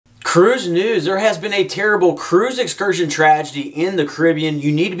Cruise news. There has been a terrible cruise excursion tragedy in the Caribbean.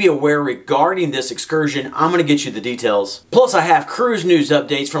 You need to be aware regarding this excursion. I'm going to get you the details. Plus, I have cruise news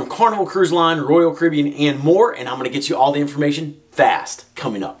updates from Carnival Cruise Line, Royal Caribbean, and more. And I'm going to get you all the information fast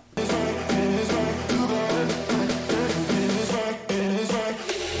coming up.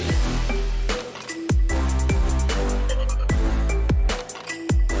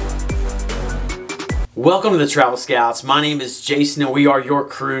 Welcome to the Travel Scouts. My name is Jason and we are your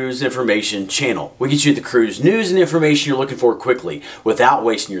cruise information channel. We get you the cruise news and information you're looking for quickly without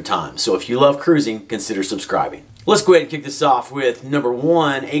wasting your time. So if you love cruising, consider subscribing. Let's go ahead and kick this off with number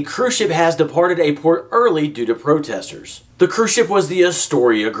one. A cruise ship has departed a port early due to protesters. The cruise ship was the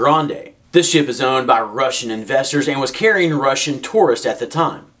Astoria Grande. This ship is owned by Russian investors and was carrying Russian tourists at the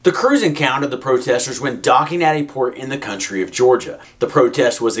time. The cruise encountered the protesters when docking at a port in the country of Georgia. The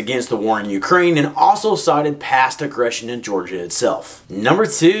protest was against the war in Ukraine and also cited past aggression in Georgia itself. Number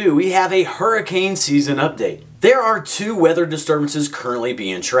two, we have a hurricane season update. There are two weather disturbances currently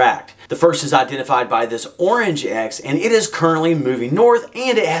being tracked. The first is identified by this orange X and it is currently moving north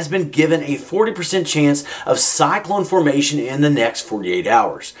and it has been given a 40% chance of cyclone formation in the next 48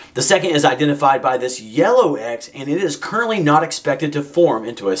 hours. The second is identified by this yellow X and it is currently not expected to form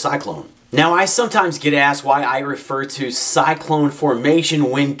into a cyclone. Now, I sometimes get asked why I refer to cyclone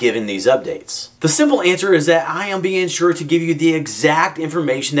formation when giving these updates. The simple answer is that I am being sure to give you the exact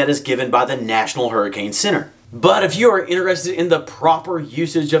information that is given by the National Hurricane Center. But if you are interested in the proper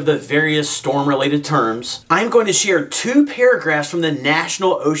usage of the various storm-related terms, I'm going to share two paragraphs from the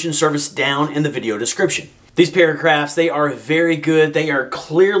National Ocean Service down in the video description. These paragraphs, they are very good, they are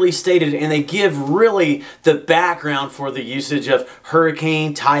clearly stated, and they give really the background for the usage of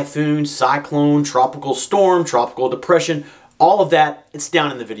hurricane, typhoon, cyclone, tropical storm, tropical depression, all of that, it's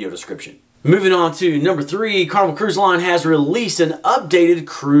down in the video description. Moving on to number three, Carnival Cruise Line has released an updated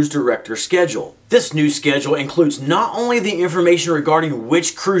cruise director schedule. This new schedule includes not only the information regarding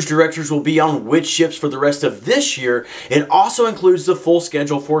which cruise directors will be on which ships for the rest of this year, it also includes the full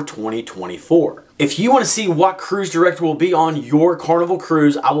schedule for 2024. If you want to see what cruise director will be on your Carnival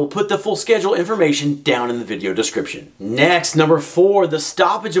cruise, I will put the full schedule information down in the video description. Next, number four, the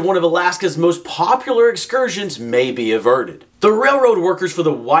stoppage of one of Alaska's most popular excursions may be averted. The railroad workers for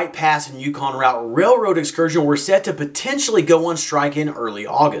the White Pass and Yukon Route Railroad excursion were set to potentially go on strike in early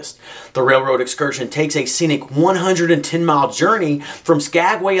August. The railroad excursion takes a scenic 110-mile journey from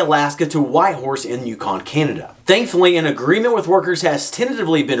Skagway, Alaska to Whitehorse in Yukon, Canada. Thankfully, an agreement with workers has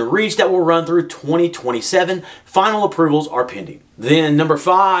tentatively been reached that will run through 2027. Final approvals are pending. Then number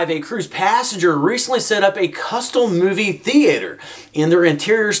five, a cruise passenger recently set up a custom movie theater in their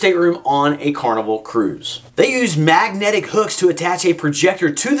interior stateroom on a Carnival cruise. They used magnetic hooks to attach a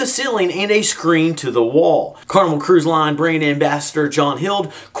projector to the ceiling and a screen to the wall. Carnival Cruise Line brand ambassador John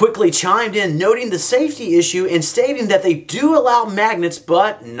Hild quickly chimed in, noting the safety issue and stating that they do allow magnets,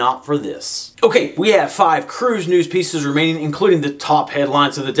 but not for this. Okay, we have five cruise news pieces remaining, including the top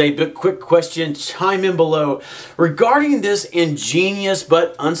headlines of the day, but quick question, chime in below. Regarding this ingenious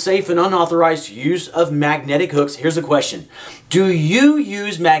but unsafe and unauthorized use of magnetic hooks, here's a question. Do you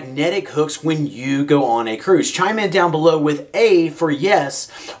use magnetic hooks when you go on a cruise? Chime in down below with A for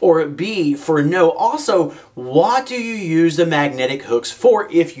yes or B for no. Also, what do you use the magnetic hooks for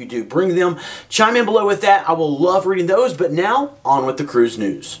if you do bring them? Chime in below with that. I will love reading those, but now on with the cruise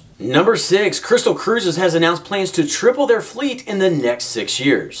news. Number six, Crystal Cruises has announced plans to triple their fleet in the next 6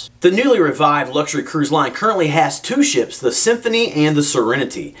 years. The newly revived luxury cruise line currently has two ships, the Symphony and the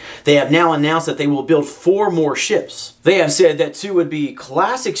Serenity. They have now announced that they will build 4 more ships. They have said that 2 would be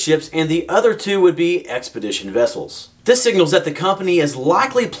classic ships and the other 2 would be expedition vessels. This signals that the company is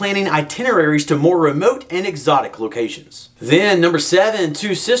likely planning itineraries to more remote and exotic locations. Then number 7,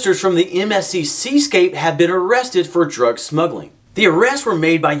 2 sisters from the MSC Seascape have been arrested for drug smuggling. The arrests were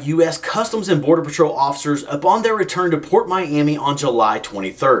made by U.S. Customs and Border Patrol officers upon their return to Port Miami on July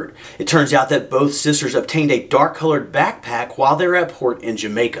 23rd. It turns out that both sisters obtained a dark-colored backpack while they were at port in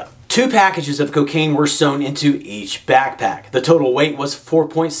Jamaica. 2 packages of cocaine were sewn into each backpack. The total weight was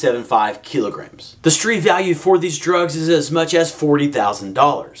 4.75 kilograms. The street value for these drugs is as much as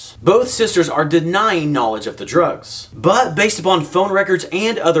 $40,000. Both sisters are denying knowledge of the drugs, but based upon phone records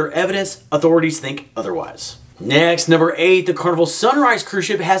and other evidence, authorities think otherwise. Next, number 8, the Carnival Sunrise cruise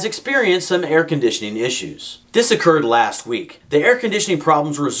ship has experienced some air conditioning issues. This occurred last week. The air conditioning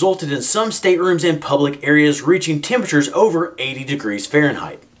problems resulted in some staterooms and public areas reaching temperatures over 80 degrees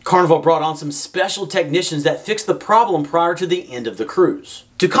Fahrenheit. Carnival brought on some special technicians that fixed the problem prior to the end of the cruise.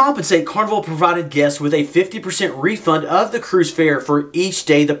 To compensate, Carnival provided guests with a 50% refund of the cruise fare for each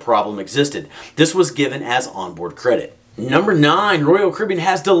day the problem existed. This was given as onboard credit. Number 9, Royal Caribbean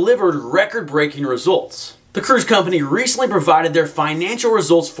has delivered record-breaking results. The cruise company recently provided their financial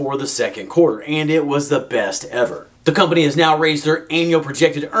results for the second quarter, and it was the best ever. The company has now raised their annual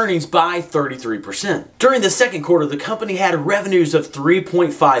projected earnings by 33%. During the second quarter, the company had revenues of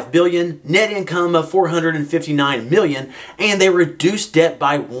 $3.5 billion, net income of $459 million, and they reduced debt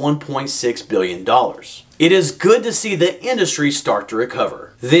by $1.6 billion. It is good to see the industry start to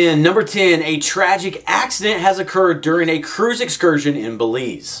recover. Then, number 10, a tragic accident has occurred during a cruise excursion in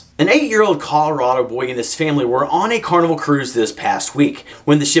Belize. An 8-year-old Colorado boy and his family were on a Carnival cruise this past week.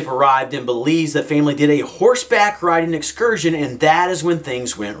 When the ship arrived in Belize, the family did a horseback riding excursion, and that is when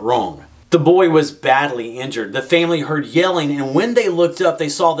things went wrong. The boy was badly injured. The family heard yelling, and when they looked up, they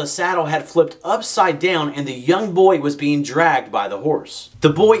saw the saddle had flipped upside down and the young boy was being dragged by the horse. The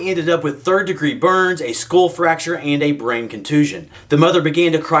boy ended up with third-degree burns, a skull fracture, and a brain contusion. The mother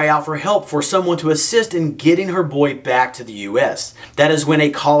began to cry out for help for someone to assist in getting her boy back to the U.S. That is when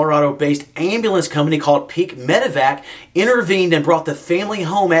a Colorado-based ambulance company called Peak Medevac intervened and brought the family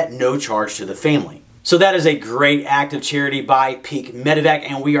home at no charge to the family. So that is a great act of charity by Peak Medevac,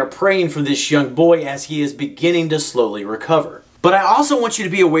 and we are praying for this young boy as he is beginning to slowly recover. But I also want you to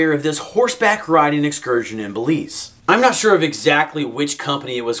be aware of this horseback riding excursion in Belize. I'm not sure of exactly which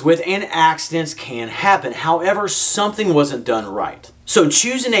company it was with, and accidents can happen. However, something wasn't done right. So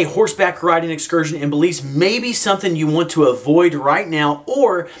choosing a horseback riding excursion in Belize may be something you want to avoid right now,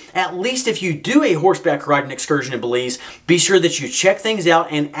 or at least if you do a horseback riding excursion in Belize, be sure that you check things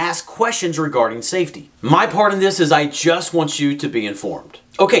out and ask questions regarding safety. My part in this is I just want you to be informed.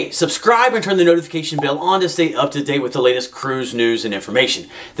 Okay, subscribe and turn the notification bell on to stay up to date with the latest cruise news and information.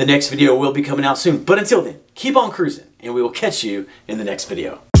 The next video will be coming out soon, but until then, keep on cruising, and we will catch you in the next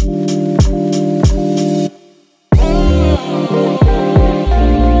video.